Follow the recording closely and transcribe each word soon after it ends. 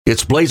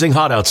It's blazing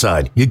hot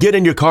outside. You get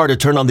in your car to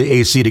turn on the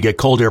AC to get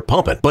cold air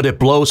pumping, but it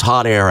blows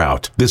hot air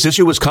out. This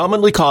issue is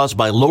commonly caused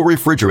by low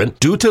refrigerant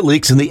due to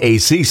leaks in the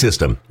AC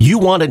system. You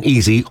want an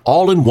easy,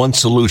 all-in-one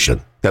solution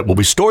that will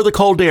restore the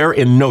cold air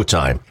in no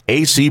time.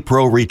 AC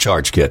Pro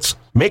Recharge Kits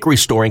make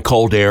restoring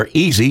cold air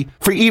easy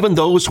for even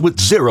those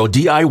with zero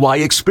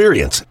DIY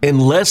experience in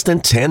less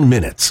than 10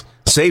 minutes.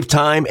 Save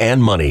time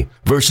and money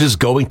versus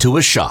going to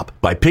a shop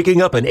by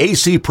picking up an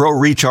AC Pro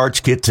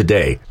Recharge Kit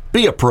today.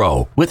 Be a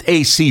pro with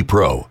AC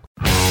Pro.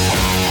 Swing,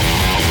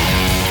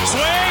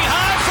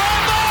 high fly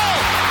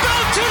ball,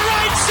 built to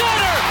right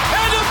center,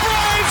 and the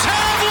Braves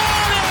have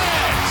won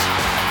it!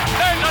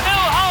 There's a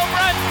new home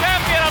run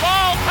champion of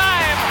all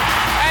time,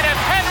 and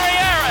it's Henry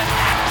Aaron.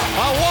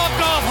 A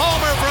walk-off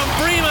homer from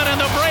Freeman,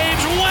 and the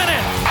Braves win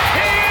it!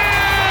 He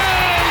is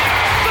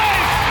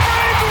safe!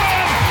 Braves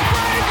win!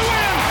 Braves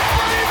win!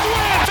 Braves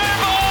win! Fair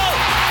ball,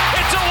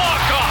 it's a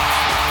walk-off.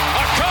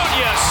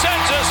 Acuna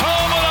sends us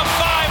home with a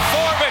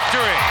 5-4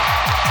 victory.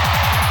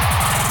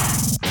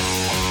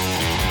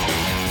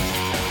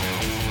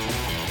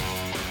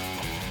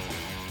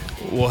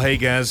 Well, hey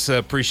guys,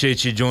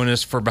 appreciate you joining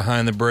us for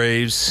Behind the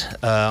Braves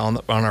on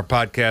our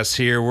podcast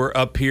here. We're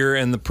up here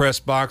in the press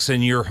box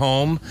in your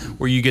home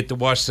where you get to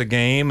watch the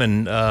game,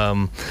 and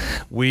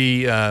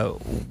we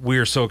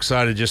are so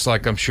excited, just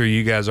like I'm sure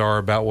you guys are,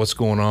 about what's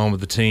going on with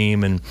the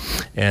team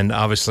and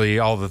obviously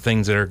all the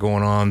things that are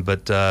going on.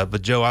 But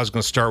Joe, I was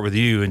going to start with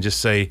you and just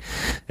say,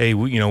 hey,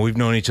 we've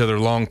known each other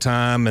a long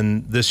time,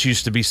 and this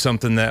used to be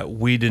something that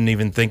we didn't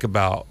even think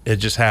about. It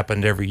just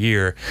happened every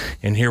year,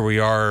 and here we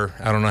are.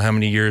 I don't know how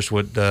many years.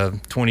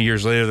 20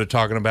 years later they're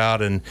talking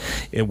about, and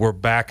we're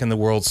back in the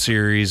World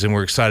Series, and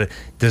we're excited.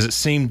 Does it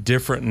seem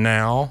different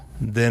now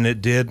than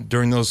it did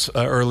during those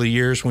early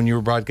years when you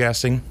were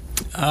broadcasting?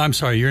 I'm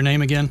sorry, your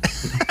name again?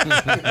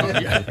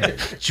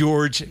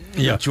 George.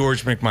 Yeah.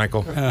 George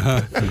McMichael.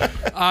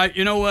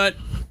 You know what,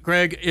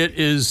 Greg?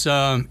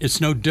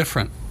 It's no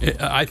different.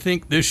 I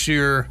think this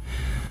year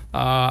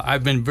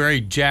I've been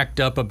very jacked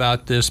up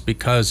about this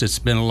because it's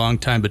been a long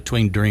time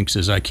between drinks,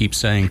 as I keep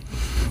saying.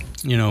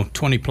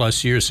 20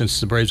 plus years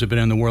since the Braves have been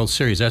in the World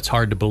Series. That's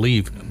hard to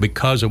believe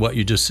because of what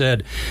you just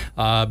said,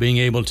 being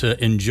able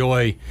to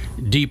enjoy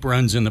deep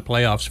runs in the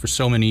playoffs for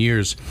so many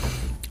years.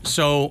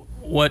 So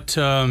what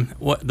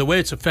the way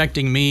it's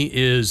affecting me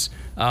is,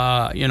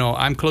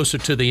 I'm closer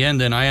to the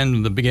end than I am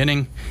in the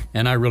beginning,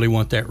 and I really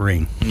want that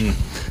ring.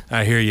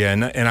 I hear you,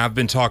 and I've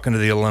been talking to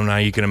the alumni.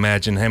 You can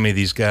imagine how many of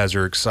these guys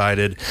are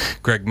excited.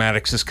 Greg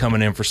Maddux is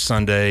coming in for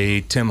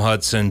Sunday. Tim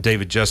Hudson,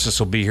 David Justice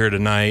will be here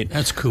tonight.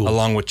 That's cool.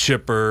 Along with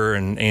Chipper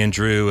and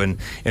Andrew, and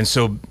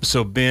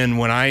so Ben,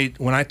 when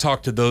I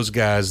talk to those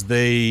guys,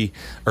 they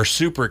are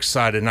super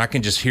excited, and I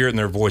can just hear it in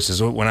their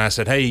voices. When I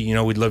said, hey,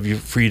 we'd love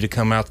for you to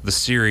come out to the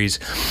series.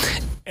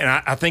 And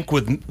I think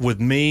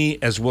with me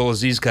as well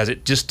as these guys,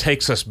 it just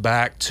takes us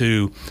back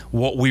to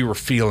what we were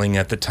feeling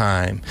at the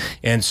time.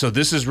 And so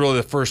this is really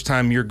the first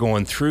time you're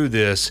going through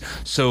this.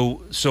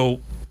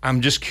 So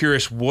I'm just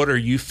curious, what are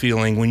you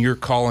feeling when you're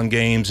calling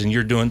games and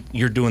you're doing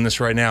this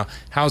right now?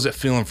 How's it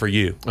feeling for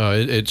you?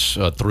 It's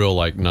a thrill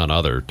like none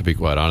other, to be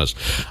quite honest.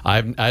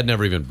 I'd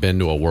never even been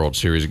to a World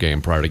Series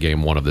game prior to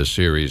Game 1 of this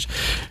series,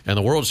 and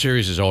the World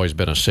Series has always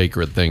been a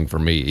sacred thing for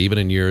me. Even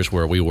in years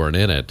where we weren't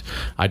in it,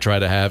 I try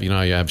to have, you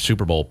have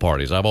Super Bowl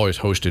parties. I've always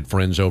hosted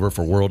friends over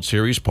for World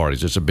Series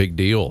parties. It's a big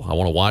deal. I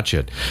want to watch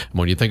it. And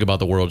when you think about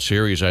the World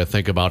Series, I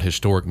think about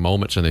historic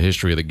moments in the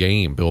history of the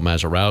game. Bill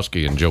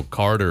Mazeroski and Joe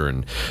Carter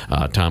and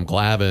Tom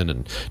Glavine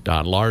and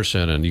Don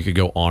Larson, and you could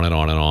go on and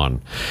on and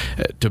on.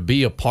 To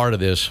be a part of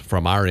this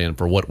from our end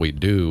for what we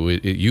do,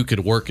 you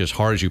could work as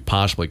hard as you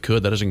possibly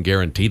could. That doesn't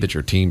guarantee that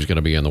your team's going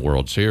to be in the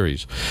World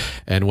Series.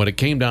 And when it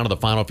came down to the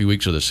final few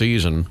weeks of the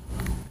season,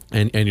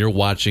 and you're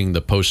watching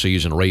the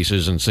postseason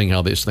races and seeing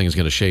how this thing's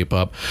going to shape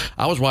up.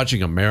 I was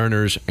watching a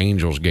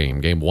Mariners-Angels game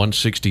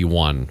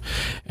 161,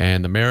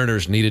 and the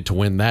Mariners needed to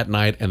win that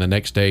night and the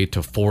next day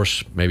to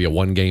force maybe a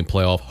one-game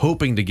playoff,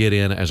 hoping to get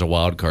in as a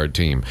wild card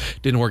team.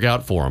 Didn't work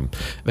out for them.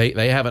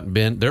 They haven't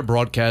been, their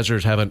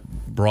broadcasters haven't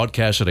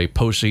broadcasted a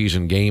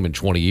postseason game in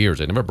 20 years.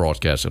 They never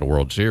broadcasted a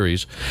World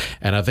Series.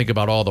 And I think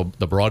about all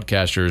the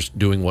broadcasters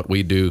doing what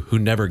we do who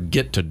never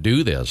get to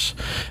do this.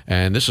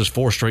 And this is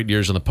 4 straight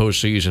years in the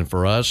postseason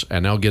for us.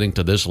 And now getting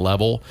to this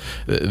level,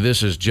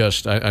 this is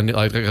just,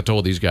 like I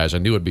told these guys, I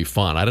knew it'd be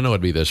fun. I didn't know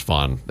it'd be this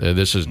fun.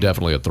 This is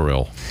definitely a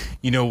thrill.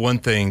 One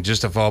thing,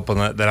 just to follow up on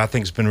that I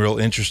think has been real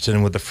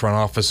interesting with the front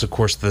office, of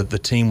course, the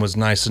team was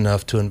nice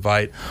enough to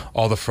invite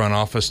all the front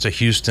office to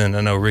Houston.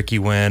 I know Ricky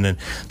went, and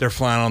they're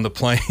flying on the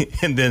plane.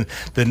 And then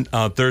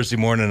Thursday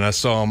morning, I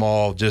saw them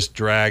all just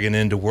dragging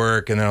into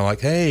work, and they're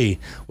like, hey,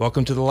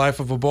 welcome to the life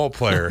of a ball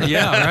player.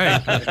 Yeah,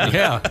 right.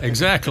 Yeah,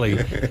 exactly.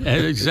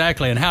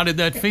 And how did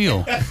that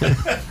feel?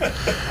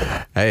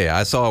 Hey,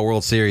 I saw a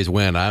World Series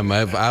win. I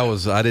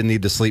didn't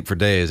need to sleep for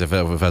days if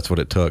that's what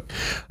it took.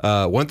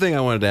 One thing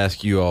I wanted to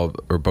ask you all,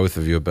 or both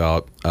of you,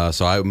 about.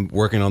 So I'm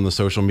working on the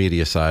social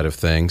media side of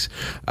things.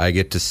 I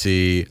get to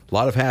see a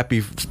lot of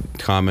happy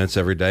comments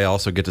every day. I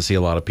also get to see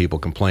a lot of people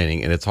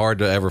complaining, and it's hard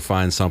to ever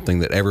find something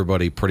that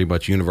everybody pretty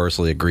much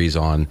universally agrees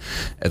on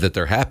that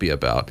they're happy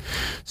about.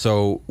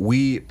 So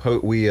we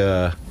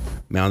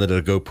mounted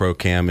a GoPro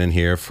cam in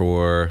here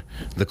for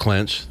the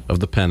clinch of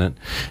the pennant,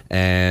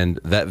 and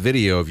that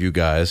video of you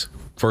guys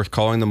first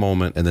calling the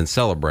moment and then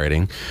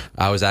celebrating.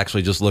 I was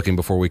actually just looking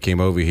before we came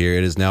over here.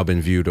 It has now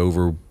been viewed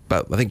over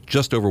about, I think,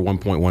 just over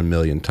 1.1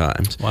 million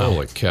times. Wow.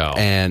 Holy cow.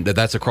 And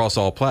that's across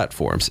all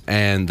platforms.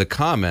 And the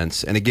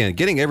comments, and again,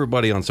 getting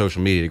everybody on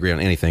social media to agree on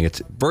anything,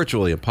 it's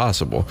virtually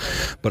impossible.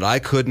 But I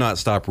could not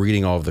stop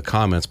reading all of the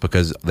comments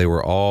because they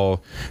were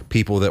all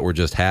people that were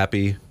just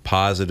happy,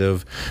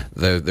 positive.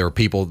 There were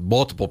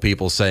multiple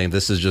people saying,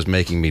 this is just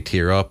making me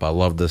tear up. I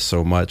love this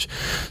so much.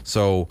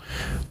 So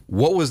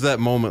what was that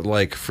moment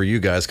like for you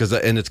guys?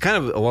 And it's kind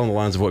of along the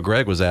lines of what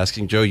Greg was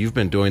asking. Joe, you've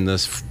been doing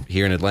this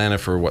here in Atlanta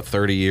for,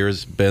 30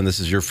 years? Ben, this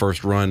is your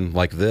first run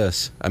like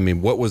this. I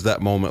mean, what was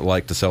that moment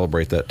like to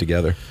celebrate that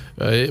together?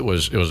 It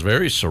was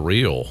very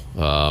surreal.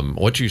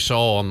 What you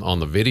saw on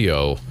the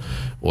video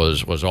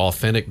was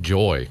authentic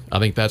joy. I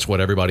think that's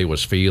what everybody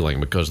was feeling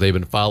because they've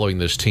been following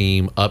this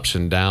team ups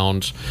and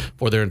downs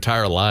for their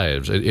entire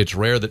lives. It's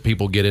rare that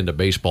people get into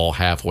baseball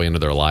halfway into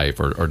their life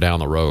or down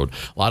the road.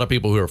 A lot of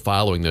people who are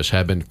following this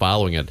have been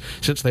following it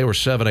since they were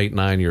 7, 8,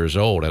 9 years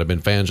old and have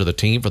been fans of the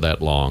team for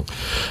that long.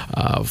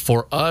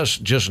 For us,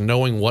 just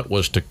knowing what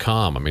was to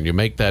come, I mean, we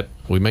make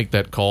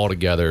that call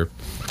together,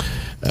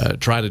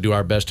 trying to do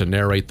our best to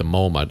narrate the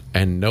moment,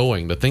 and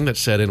knowing the thing that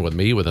set in with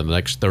me within the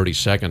next 30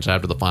 seconds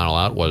after the final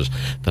out was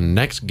the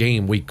next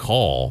game we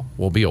call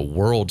will be a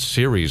World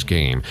Series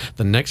game.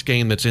 The next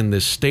game that's in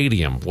this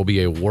stadium will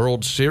be a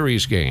World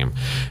Series game.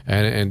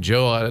 And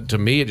Joe, to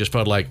me, it just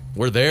felt like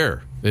we're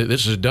there.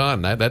 This is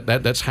done.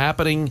 That's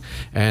happening,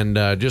 and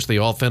just the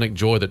authentic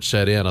joy that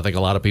set in. I think a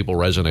lot of people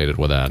resonated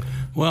with that.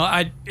 Well,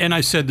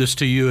 I said this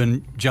to you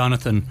and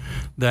Jonathan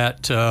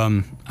that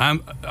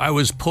I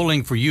was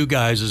pulling for you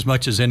guys as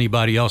much as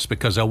anybody else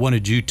because I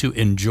wanted you to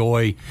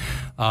enjoy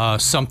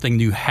something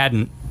you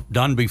hadn't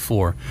done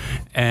before,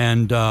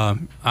 and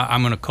I'm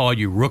going to call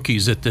you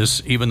rookies at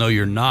this, even though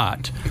you're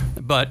not.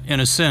 But in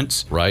a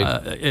sense,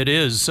 right. It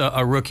is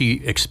a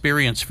rookie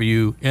experience for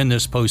you in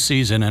this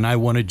postseason, and I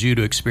wanted you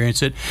to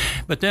experience it.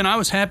 But then I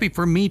was happy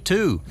for me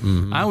too.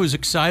 Mm-hmm. I was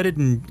excited,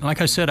 and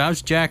like I said, I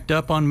was jacked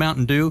up on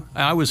Mountain Dew.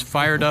 I was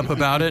fired up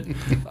about it,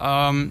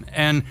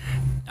 and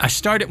I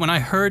started when I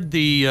heard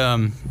the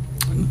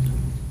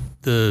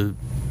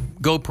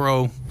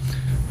GoPro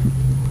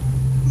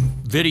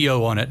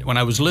video on it. When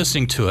I was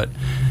listening to it,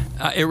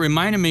 it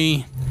reminded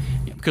me,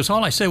 because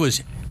all I said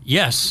was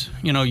yes,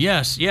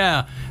 yes,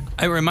 yeah.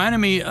 It reminded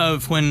me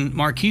of when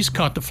Marquise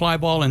caught the fly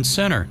ball in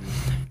center.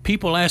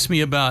 People asked me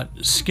about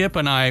Skip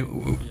and I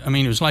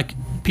mean, it was like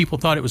people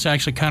thought it was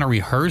actually kind of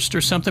rehearsed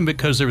or something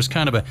because there was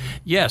kind of a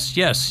yes,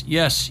 yes,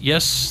 yes,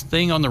 yes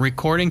thing on the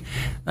recording.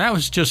 That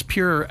was just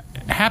pure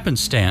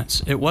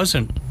happenstance. It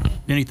wasn't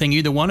anything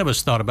either one of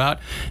us thought about.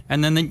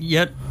 And then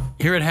yet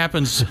here it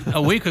happens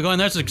a week ago,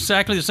 and that's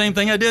exactly the same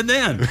thing I did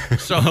then.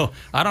 So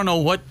I don't know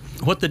what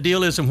the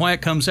deal is and why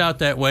it comes out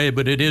that way,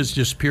 but it is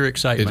just pure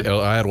excitement.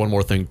 I had one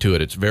more thing to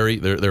it. It's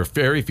there are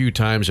very few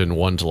times in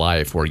one's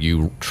life where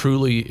you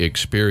truly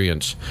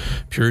experience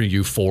pure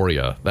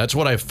euphoria. That's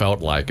what I felt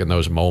like in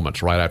those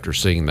moments right after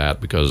seeing that,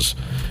 because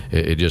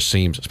it just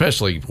seems,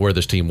 especially where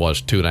this team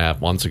was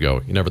 2.5 months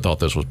ago, you never thought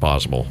this was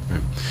possible.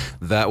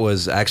 That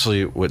was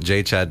actually what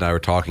Jay, Chad, and I were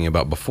talking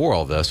about before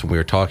all this. When we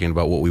were talking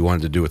about what we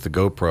wanted to do with the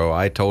GoPro,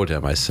 I told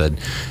him, I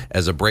said,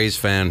 as a Braves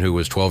fan who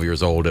was 12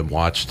 years old and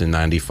watched in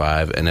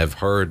 95 and have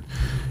heard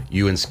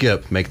you and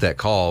Skip make that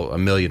call a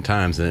million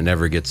times and it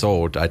never gets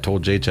old, I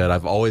told Jay Chad,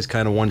 I've always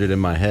kind of wondered in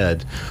my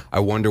head, I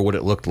wonder what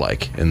it looked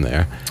like in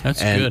there.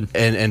 That's good.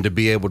 And to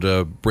be able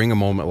to bring a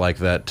moment like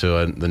that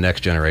to the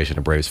next generation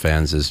of Braves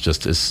fans is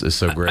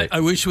so great. I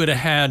wish we'd have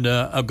had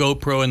a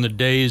GoPro in the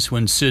days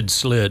when Sid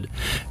slid,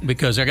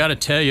 because I got to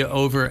tell you,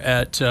 over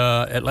at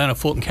Atlanta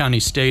Fulton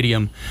County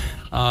Stadium,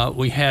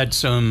 we had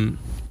some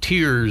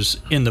tiers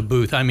in the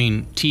booth. I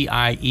mean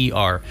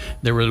TIER.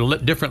 There were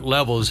different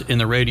levels in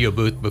the radio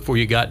booth before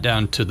you got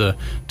down to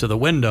the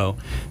window.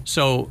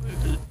 So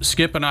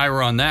Skip and I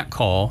were on that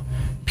call.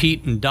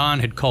 Pete and Don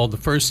had called the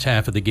first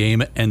half of the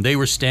game, and they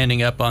were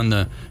standing up on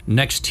the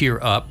next tier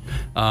up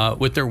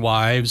with their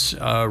wives.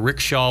 Rick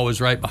Shaw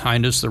was right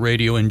behind us, the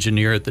radio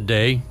engineer at the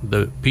day,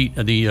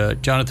 the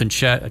Jonathan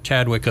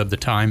Chadwick of the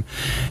time,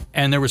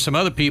 and there were some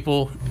other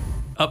people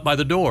up by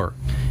the door.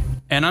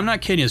 And I'm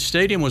not kidding you, the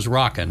stadium was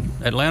rocking.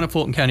 Atlanta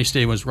Fulton County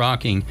Stadium was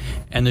rocking,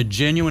 and the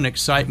genuine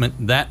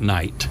excitement that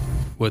night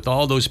with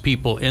all those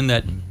people in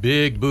that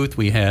big booth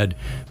we had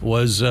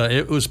was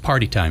it was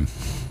party time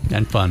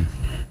and fun.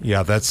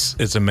 Yeah,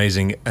 it's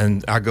amazing.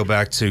 And I go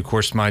back to, of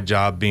course, my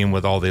job being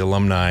with all the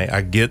alumni.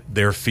 I get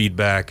their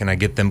feedback, and I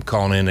get them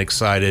calling in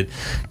excited,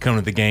 coming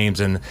to the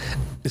games. And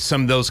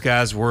some of those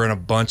guys were in a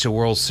bunch of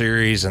World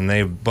Series and they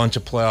have a bunch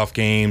of playoff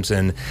games,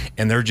 and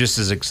they're just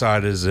as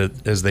excited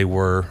as they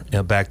were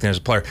back then as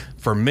a player.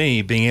 For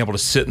me, being able to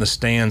sit in the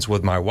stands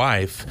with my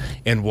wife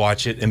and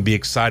watch it and be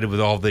excited with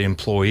all the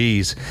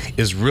employees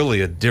is really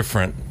a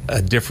different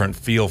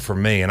feel for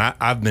me. And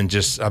I've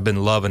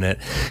been loving it.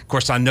 Of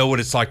course, I know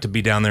what it's like to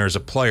be down there as a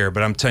player,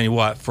 but I'm telling you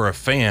what, for a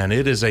fan,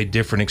 it is a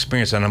different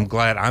experience, and I'm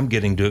glad I'm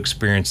getting to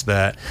experience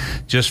that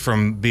just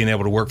from being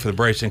able to work for the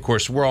Braves. And of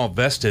course, we're all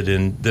vested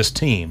in this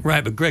team.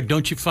 Right, but Greg,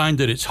 don't you find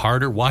that it's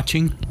harder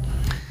watching?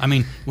 I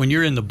mean, when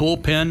you're in the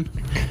bullpen,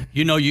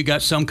 you know you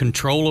got some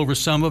control over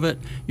some of it.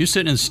 You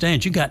sit in the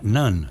stands, you got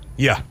none.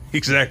 Yeah,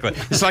 exactly.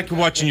 It's like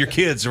watching your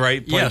kids,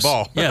 right, play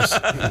ball. Yes,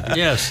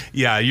 yes.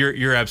 Yeah,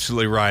 you're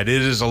absolutely right.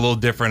 It is a little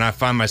different. I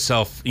find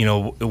myself,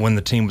 when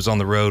the team was on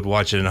the road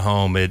watching at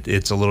home,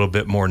 it's a little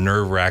bit more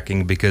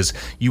nerve-wracking because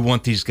you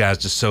want these guys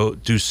to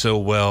do so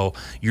well.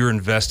 You're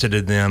invested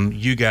in them.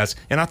 You guys,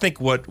 and I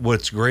think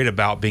what's great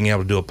about being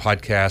able to do a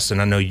podcast,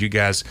 and I know you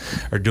guys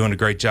are doing a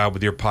great job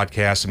with your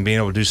podcast and being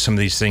able to do some of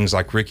these things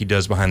like Ricky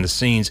does behind the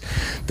scenes,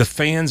 the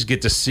fans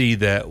get to see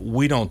that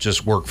we don't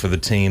just work for the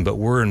team, but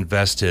we're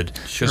invested.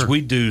 Because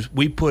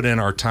we put in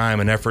our time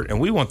and effort, and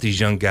we want these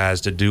young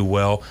guys to do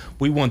well.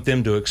 We want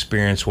them to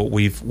experience what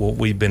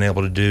we've been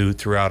able to do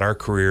throughout our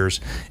careers,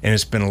 and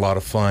it's been a lot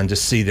of fun to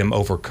see them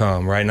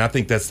overcome, right? And I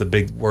think that's the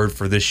big word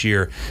for this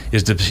year,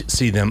 is to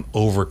see them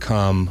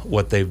overcome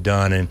what they've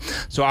done. And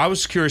so I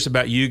was curious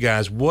about you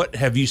guys. What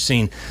have you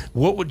seen?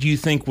 What would you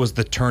think was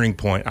the turning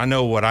point? I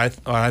know what I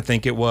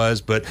think it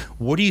was, but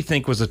what do you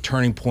think was the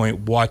turning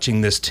point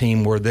watching this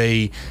team where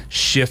they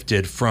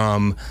shifted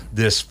from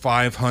this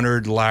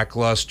 500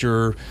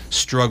 lackluster,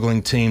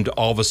 struggling team to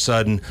all of a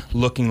sudden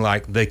looking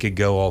like they could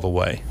go all the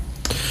way?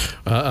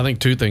 I think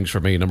two things for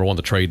me. Number one,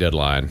 the trade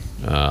deadline.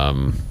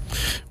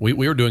 We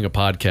were doing a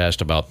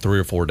podcast about 3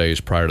 or 4 days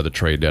prior to the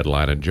trade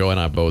deadline, and Joe and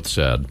I both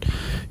said,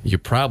 you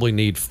probably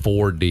need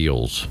 4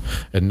 deals.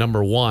 And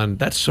number one,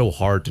 that's so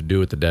hard to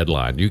do at the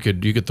deadline. You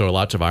could throw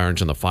lots of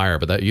irons in the fire,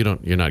 but you're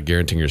not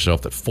guaranteeing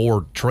yourself that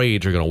 4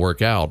 trades are going to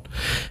work out.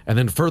 And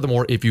then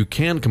furthermore, if you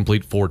can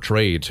complete 4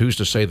 trades, who's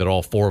to say that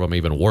all 4 of them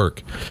even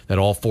work, that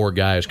all 4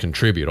 guys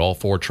contribute, all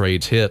 4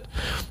 trades hit?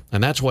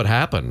 And that's what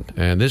happened.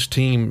 And this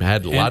team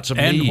had lots of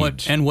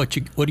needs.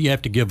 What do you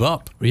have to give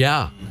up?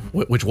 Yeah,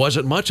 which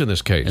wasn't much in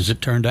this case, as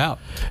it turned out.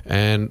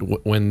 And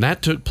when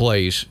that took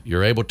place,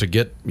 you're able to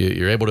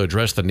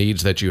address the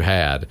needs that you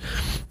had.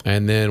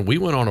 And then we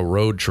went on a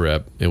road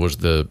trip. It was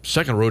the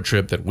second road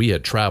trip that we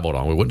had traveled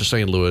on. We went to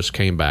St. Louis,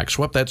 came back,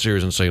 swept that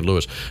series in St.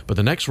 Louis. But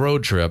the next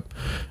road trip,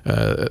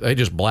 they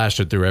just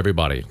blasted through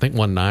everybody. I think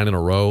won 9 in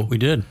a row. We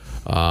did.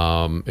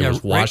 It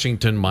was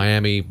Washington,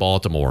 Miami,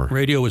 Baltimore.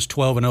 Radio was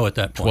 12-0 at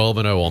that point.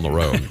 12-0 on the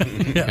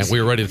road. Yes. And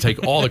we were ready to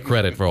take all the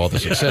credit for all the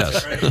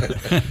success.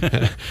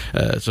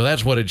 So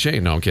that's what had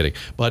changed. No, I'm kidding.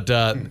 But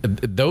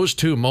those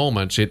 2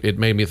 moments, it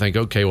made me think,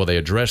 okay, well, they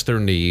addressed their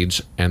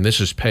needs, and this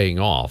is paying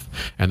off,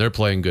 and they're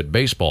playing good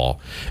baseball.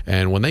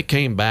 And when they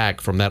came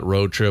back from that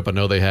road trip, I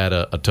know they had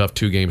a tough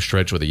 2-game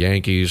stretch with the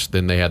Yankees.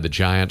 Then they had the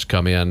Giants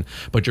come in.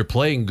 But you're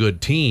playing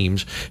good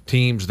teams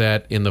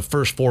that in the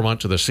first 4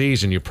 months of the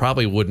season, you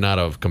probably would not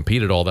have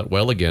competed all that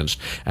well against.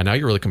 And now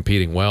you're really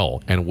competing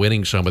well and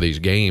winning some of these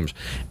games.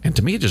 And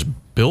to me, it just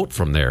built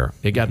from there.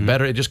 It got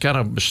better. It just kind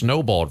of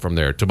snowballed from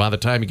there. To by the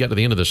time you get to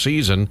the end of the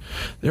season,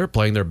 they're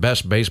playing their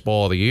best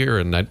baseball of the year,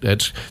 and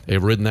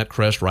they've ridden that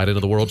crest right into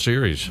the World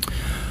Series.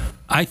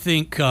 I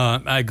think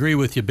I agree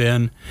with you,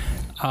 Ben.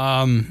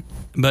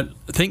 But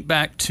think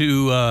back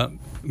to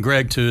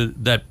Greg, to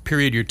that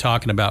period you're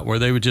talking about where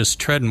they were just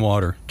treading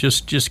water,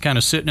 just kind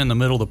of sitting in the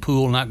middle of the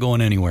pool, not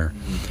going anywhere.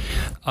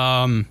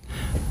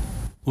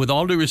 With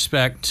all due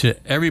respect to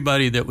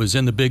everybody that was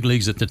in the big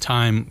leagues at the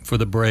time for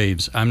the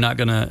Braves, I'm not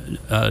going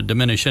to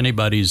diminish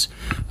anybody's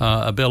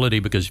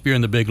ability, because if you're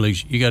in the big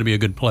leagues, you got to be a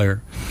good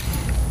player.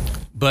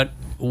 But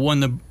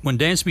when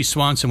Dansby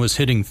Swanson was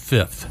hitting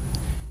 5th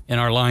in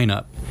our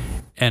lineup,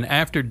 and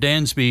after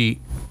Dansby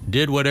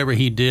did whatever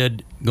he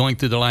did going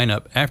through the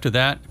lineup, after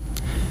that,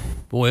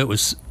 boy, it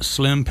was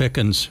slim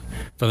pickings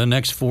for the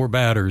next 4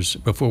 batters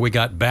before we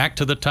got back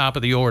to the top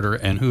of the order,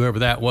 and whoever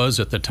that was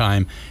at the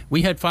time,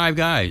 we had 5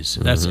 guys.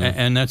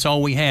 That's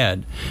all we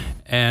had.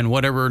 And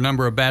whatever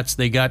number of bats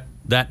they got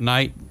that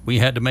night, we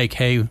had to make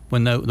hay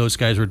when those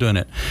guys were doing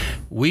it.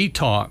 We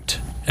talked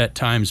at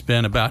times,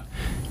 Ben, about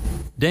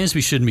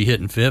Dansby shouldn't be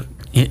hitting 5th.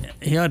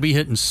 He ought to be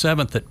hitting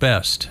 7th at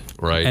best,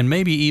 right? And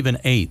maybe even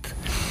 8th.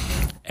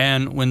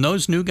 And when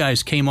those new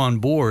guys came on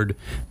board,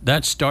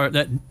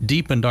 that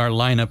deepened our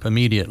lineup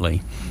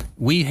immediately.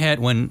 We had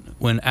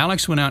when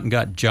Alex went out and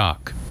got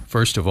Jock,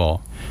 first of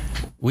all,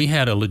 we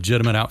had a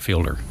legitimate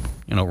outfielder.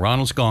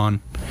 Ronald's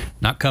gone,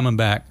 not coming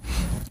back.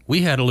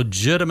 We had a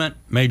legitimate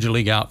major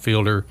league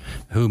outfielder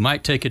who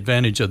might take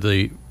advantage of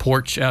the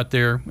porch out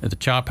there at the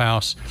Chop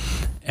House,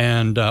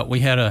 and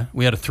we had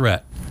a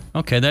threat.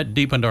 Okay, that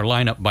deepened our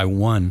lineup by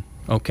 1.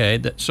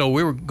 Okay, so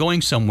we were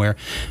going somewhere.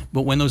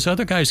 But when those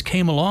other guys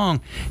came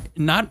along,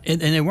 and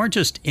they weren't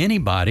just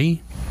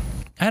anybody.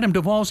 Adam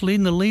Duvall's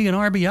leading the league in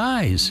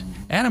RBIs.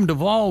 Adam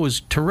Duvall was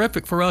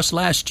terrific for us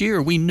last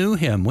year. We knew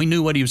him. We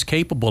knew what he was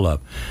capable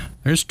of.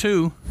 There's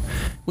two.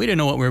 We didn't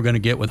know what we were going to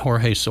get with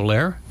Jorge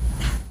Soler.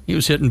 He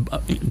was hitting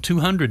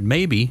 200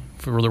 maybe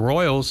for the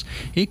Royals.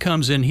 He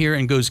comes in here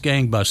and goes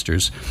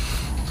gangbusters.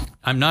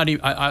 I'm not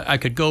even. I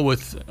could go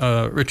with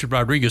Richard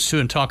Rodriguez too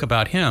and talk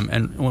about him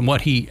and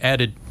what he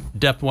added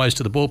depth-wise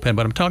to the bullpen,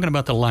 but I'm talking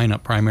about the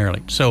lineup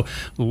primarily. So,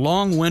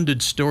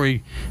 long-winded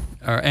story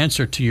or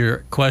answer to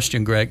your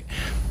question, Greg.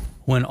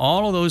 When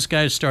all of those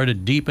guys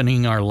started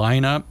deepening our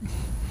lineup,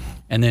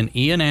 and then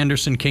Ian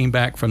Anderson came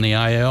back from the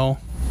IL,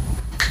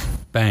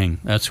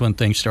 bang, that's when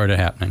things started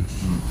happening.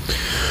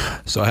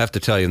 So I have to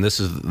tell you, and this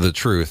is the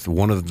truth,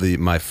 one of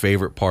my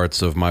favorite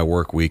parts of my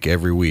work week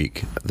every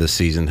week this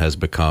season has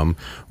become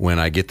when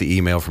I get the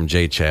email from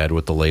Jay Chad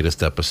with the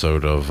latest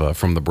episode of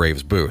From the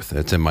Braves Booth.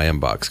 It's in my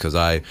inbox because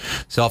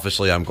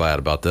I'm glad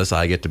about this.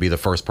 I get to be the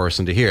first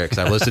person to hear it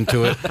because I listen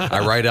to it,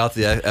 I write out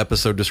the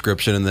episode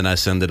description, and then I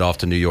send it off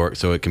to New York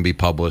so it can be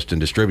published and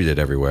distributed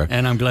everywhere.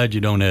 And I'm glad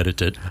you don't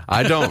edit it.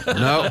 I don't.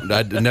 No,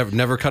 I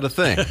never cut a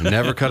thing.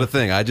 Never cut a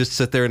thing. I just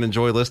sit there and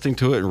enjoy listening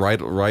to it and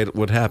write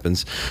what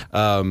happens.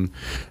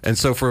 And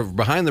so for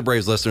Behind the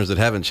Braves listeners that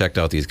haven't checked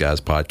out these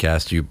guys'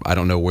 podcast, I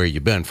don't know where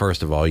you've been.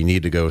 First of all, you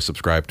need to go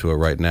subscribe to it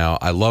right now.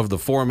 I love the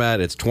format.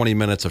 It's 20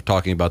 minutes of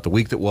talking about the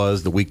week that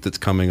was, the week that's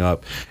coming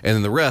up, and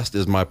then the rest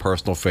is my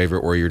personal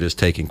favorite where you're just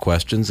taking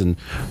questions, and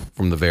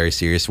from the very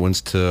serious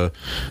ones to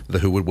the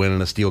who would win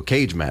in a steel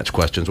cage match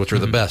questions, which are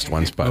the best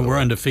ones, by the way. We're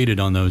undefeated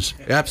on those.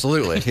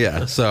 Absolutely,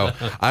 yeah. So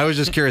I was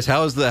just curious,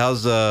 how's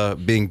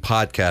being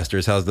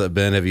podcasters, how's that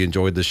been? Have you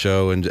enjoyed the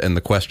show and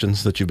the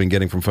questions that you've been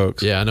getting from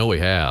folks? Yeah, I know we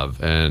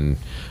have. And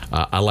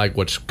I like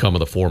what's come of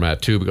the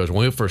format, too, because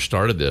when we first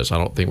started this, I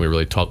don't think we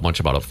really talked much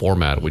about a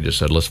format. We just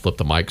said, let's flip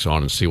the mics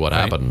on and see what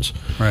happens.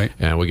 Right.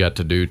 And we got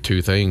to do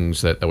two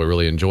things that we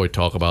really enjoy,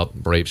 talk about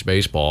Braves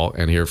baseball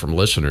and hear from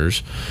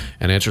listeners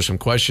and answer some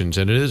questions.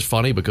 And it is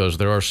funny because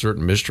there are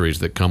certain mysteries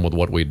that come with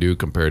what we do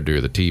compared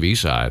to the TV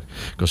side,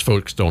 because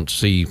folks don't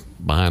see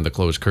behind the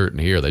closed curtain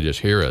here. They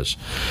just hear us.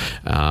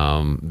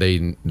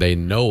 They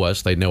know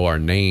us. They know our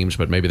names,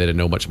 but maybe they didn't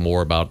know much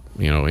more about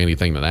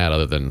anything than that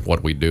other than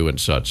what we do and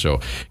such. So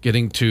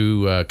getting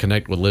to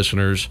connect with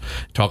listeners,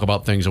 talk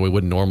about things that we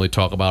wouldn't normally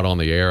talk about on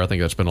the air, I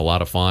think that's been a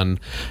lot of fun.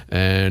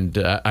 And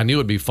I knew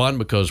it'd be fun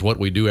because what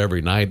we do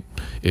every night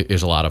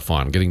is a lot of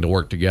fun, getting to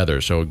work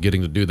together. So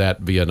getting to do that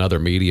via another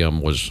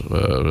medium was,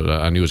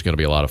 I knew it was going to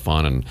be a lot of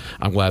fun. And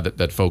I'm glad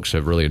that folks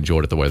have really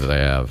enjoyed it the way that they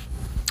have.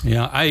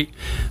 Yeah,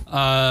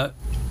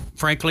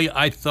 frankly,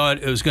 I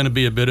thought it was going to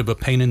be a bit of a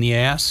pain in the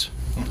ass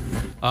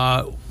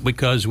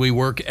because we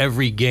work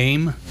every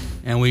game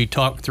and we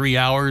talk 3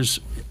 hours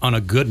on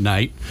a good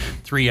night,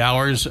 3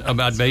 hours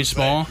about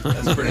baseball.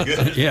 That's pretty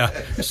good. Yeah.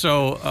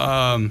 So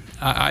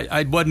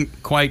I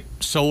wasn't quite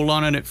sold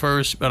on it at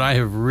first, but I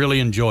have really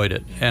enjoyed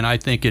it. And I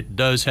think it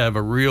does have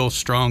a real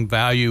strong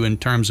value in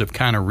terms of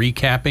kind of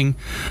recapping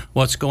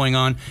what's going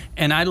on.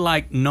 And I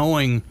like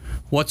knowing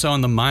what's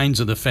on the minds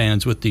of the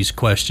fans with these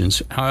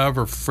questions.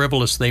 However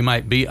frivolous they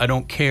might be, I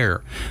don't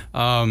care.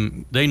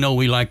 They know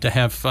we like to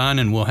have fun,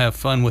 and we'll have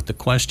fun with the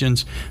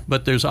questions,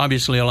 but there's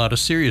obviously a lot of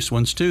serious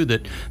ones too,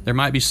 that there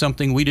might be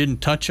something we didn't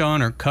touch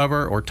on or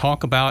cover or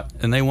talk about,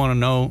 and they want to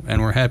know,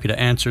 and we're happy to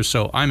answer,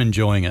 so I'm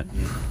enjoying it.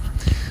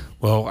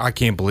 Well, I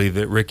can't believe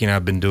that Ricky and I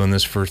have been doing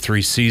this for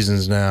 3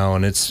 seasons now,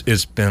 and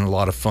it's been a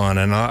lot of fun.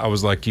 And I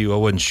was like you, I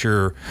wasn't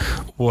sure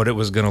what it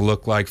was going to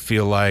look like,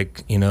 feel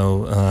like,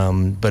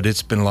 but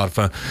it's been a lot of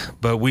fun.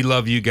 But we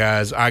love you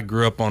guys. I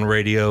grew up on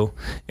radio,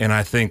 and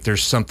I think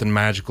there's something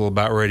magical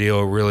about radio.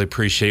 I really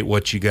appreciate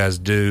what you guys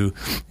do,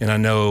 and I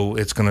know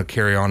it's going to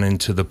carry on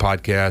into the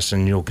podcast,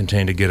 and you'll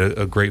continue to get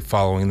a great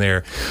following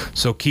there.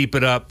 So keep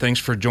it up. Thanks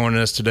for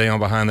joining us today on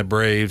Behind the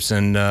Braves.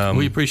 And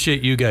we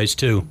appreciate you guys,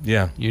 too.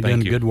 Yeah, you're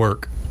doing good work.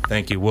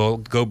 Thank you. Well,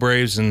 go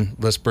Braves, and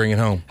let's bring it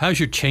home. How's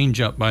your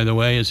changeup, by the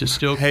way? Is it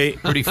still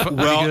pretty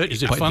good?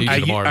 Is it fun?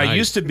 I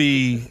used to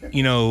be,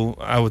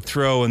 I would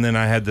throw, and then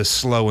I had the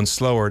slow and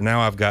slower.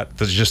 Now I've got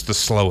just the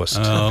slowest.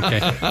 Oh,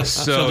 okay.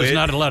 so there's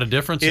not a lot of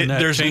difference in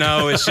that?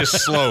 No, it's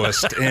just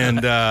slowest.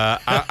 And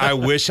I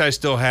wish I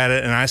still had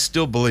it, and I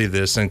still believe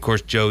this. And, of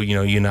course, Joe,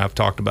 you and I have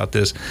talked about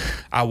this.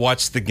 I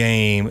watched the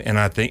game, and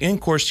I think, and,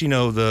 of course,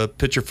 the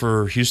pitcher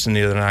for Houston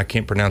the other night, I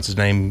can't pronounce his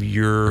name.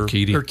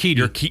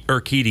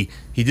 Urquidy.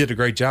 He did a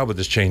great job with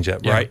his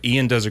changeup, right?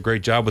 Ian does a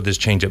great job with his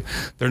changeup.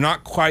 They're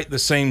not quite the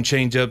same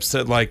changeups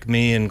that like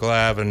me and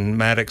Glav and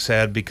Maddox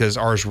had, because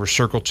ours were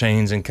circle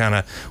chains, and kind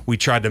of we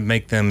tried to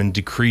make them and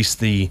decrease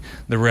the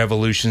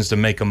revolutions to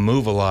make them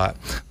move a lot.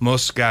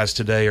 Most guys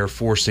today are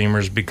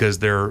four-seamers because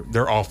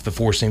they're off the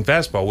four-seam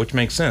fastball, which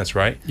makes sense,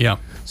 right? Yeah.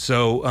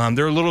 So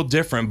they're a little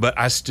different, but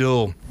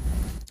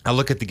I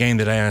look at the game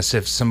today and I say,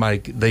 if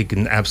they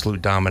can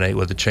absolutely dominate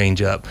with a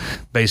changeup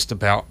based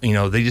about,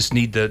 they just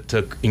need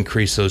to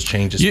increase those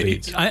change of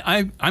speeds.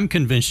 I'm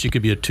convinced you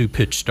could be a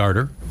 2-pitch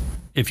starter.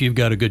 if you've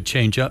got a good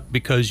changeup,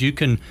 because you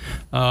can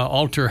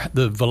alter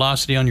the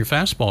velocity on your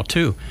fastball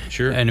too.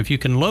 Sure. And if you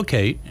can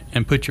locate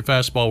and put your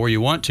fastball where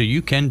you want to,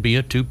 you can be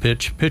a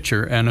two-pitch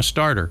pitcher and a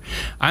starter.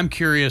 I'm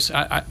curious.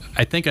 I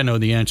think I know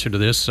the answer to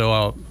this,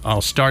 so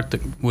I'll start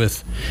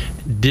with: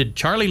 did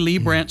Charlie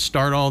Leibrandt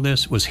start all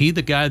this? Was he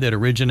the guy that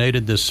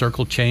originated this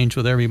circle change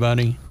with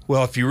everybody?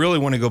 Well, if you really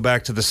want to go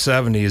back to the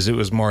 70s, it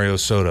was Mario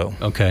Soto.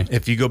 Okay.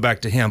 If you go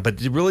back to him. But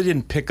it really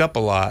didn't pick up a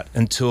lot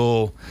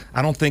until,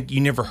 I don't think you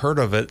never heard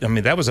of it. I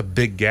mean, that was a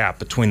big gap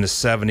between the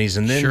 70s.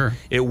 And then Sure.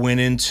 it went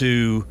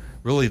into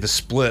really the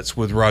splits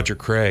with Roger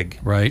Craig.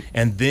 Right.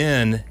 And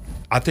then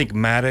I think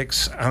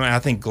I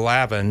think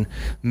Glavine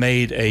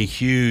made a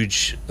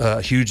huge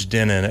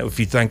dent in it if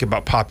you think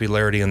about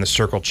popularity and the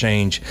circle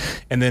change.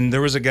 And then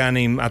there was a guy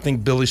named, I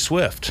think, Billy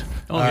Swift.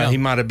 Oh, yeah. He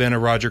might have been a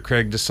Roger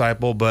Craig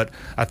disciple, but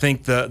I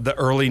think the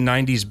early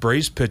 90s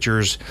Braves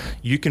pitchers,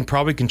 you can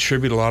probably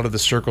contribute a lot of the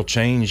circle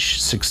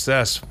change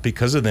success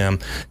because of them.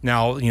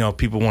 Now,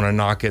 people want to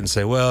knock it and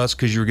say, well, it's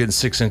because you were getting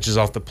 6 inches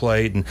off the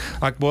plate. And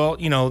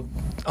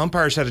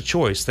umpires had a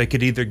choice. They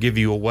could either give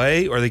you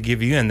away or they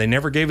give you in. They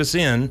never gave us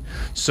in,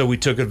 so we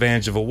took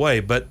advantage of away.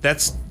 But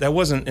that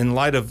wasn't, in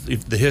light of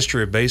the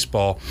history of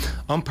baseball.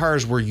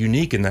 Umpires were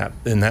unique in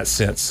that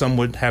sense. Some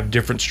would have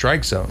different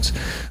strike zones,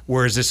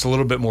 whereas it's a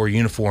little bit more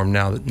uniform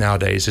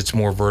nowadays. It's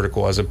more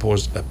vertical as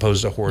opposed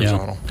to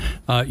horizontal.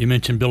 Yeah. You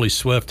mentioned Billy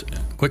Swift.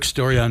 Quick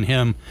story on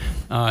him.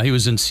 He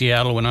was in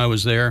Seattle when I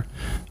was there.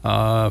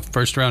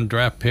 First-round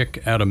draft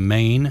pick out of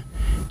Maine,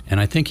 and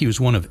I think he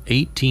was one of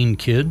 18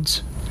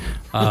 kids.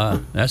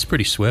 That's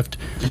pretty swift.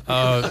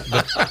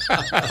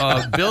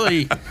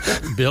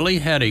 Billy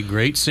had a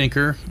great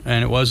sinker,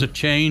 and it was a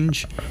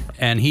change.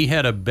 And he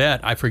had a bet.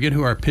 I forget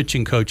who our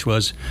pitching coach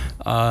was.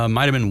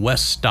 Might have been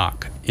Wes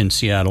Stock in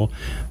Seattle,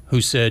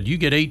 who said, "You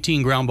get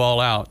 18 ground ball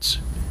outs,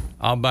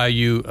 I'll buy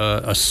you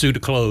a suit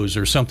of clothes,"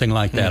 or something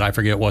like that. I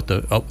forget what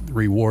the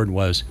reward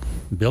was.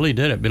 Billy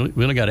did it.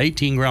 Billy got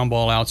 18 ground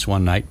ball outs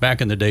one night. Back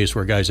in the days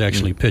where guys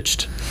actually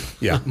pitched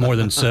more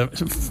than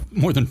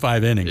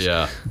 5 innings.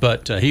 Yeah.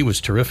 But he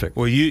was terrific.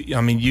 Well,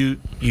 you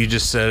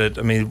just said it.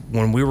 I mean,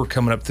 when we were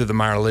coming up through the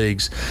minor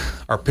leagues,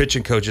 our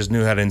pitching coaches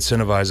knew how to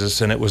incentivize us,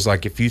 and it was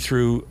like, if you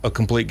threw a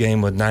complete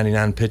game with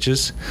 99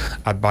 pitches,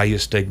 I'd buy you a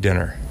steak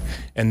dinner.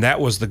 And that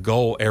was the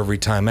goal every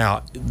time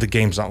out. The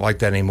game's not like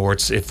that anymore.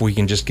 It's if we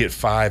can just get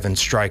 5 and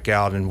strike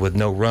out and with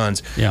no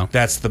runs,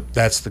 that's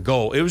the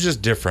goal. It was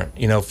just different,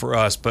 for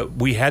us. But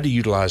we had to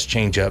utilize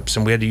changeups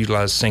and we had to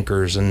utilize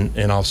sinkers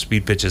and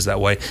off-speed pitches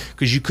that way,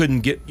 because you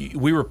couldn't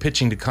we were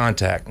pitching to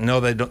contact. No,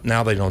 they don't.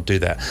 Now they don't do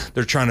that.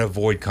 They're trying to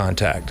avoid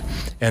contact.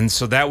 And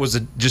so that was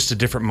just a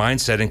different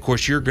mindset. And of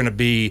course, you're going to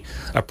be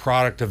a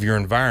product of your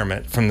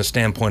environment from the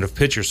standpoint of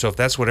pitchers. So if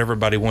that's what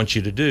everybody wants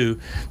you to do,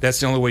 that's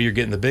the only way you're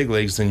getting the big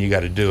leagues, then you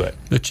got to do it.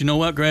 But you know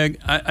what, Greg?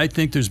 I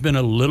think there's been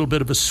a little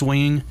bit of a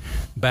swing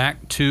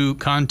back to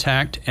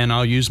contact, and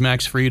I'll use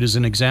Max Fried as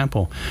an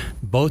example.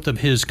 Both of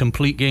his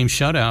complete game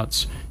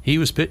shutouts, he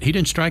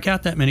didn't strike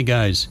out that many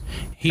guys.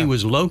 He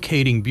was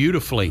locating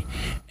beautifully,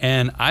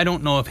 and I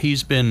don't know if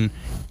he's been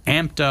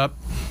amped up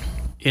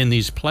in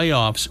these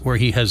playoffs where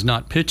he has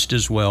not pitched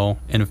as well,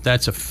 and if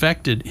that's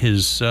affected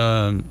his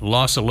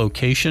loss of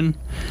location,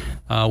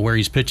 where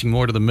he's pitching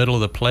more to the middle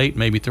of the plate,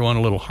 maybe throwing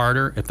a little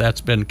harder, if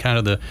that's been kind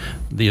of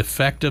the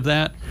effect of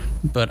that.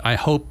 But I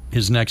hope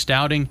his next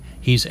outing,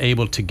 he's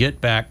able to get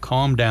back,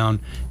 calm down,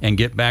 and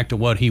get back to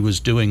what he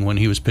was doing when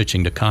he was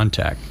pitching to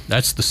contact.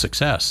 That's the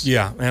success.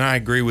 Yeah, and I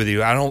agree with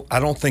you. I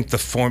don't think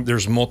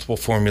there's multiple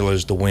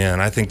formulas to win.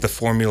 I think the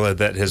formula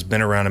that has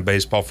been around in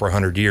baseball for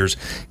 100 years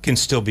can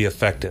still be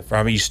effective.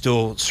 I mean,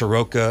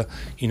 Soroka,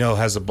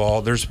 has the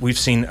ball. We've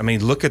seen. I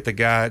mean, look at the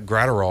guy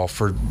Gratterall.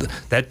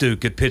 That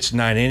dude could pitch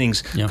 9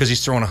 innings because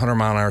he's throwing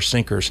 100-mile-an-hour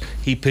sinkers.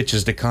 He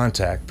pitches to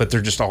contact, but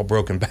they're just all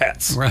broken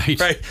bats. Right.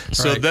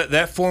 So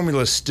that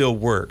formula still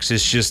works.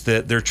 It's just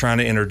that they're trying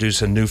to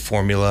introduce a new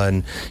formula,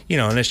 and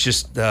and it's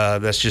just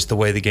that's just the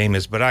way the game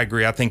is. But I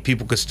agree. I think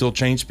people could still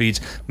change speeds.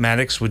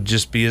 Maddox would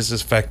just be as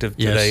effective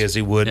today as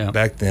he would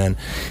back then.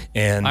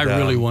 And I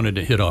really wanted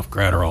to hit off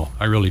Gratterall.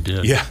 I really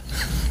did. Yeah.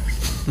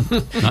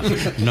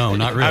 No,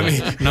 not really.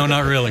 No,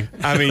 not really.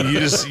 I mean, you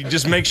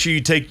just make sure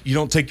you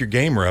don't take your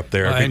gamer up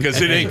there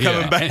because it ain't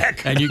coming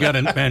back. And you got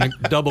a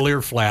double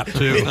ear flap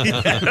too.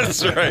 Yeah,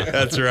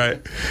 that's right.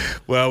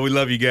 Well, we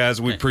love you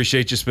guys. We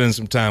appreciate you spending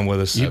some time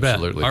with us. You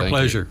Absolutely. bet. Our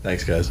pleasure.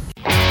 Thanks, guys.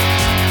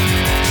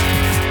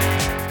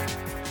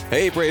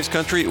 Hey, Braves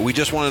Country. We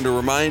just wanted to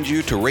remind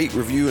you to rate,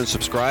 review, and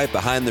subscribe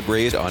Behind the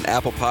Braves on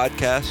Apple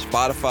Podcasts,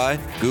 Spotify,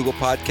 Google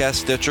Podcasts,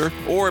 Stitcher,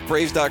 or at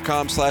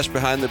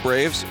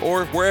Braves.com/BehindTheBraves,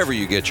 or wherever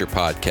you get your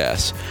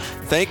podcasts.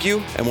 Thank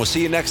you, and we'll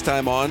see you next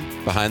time on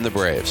Behind the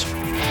Braves.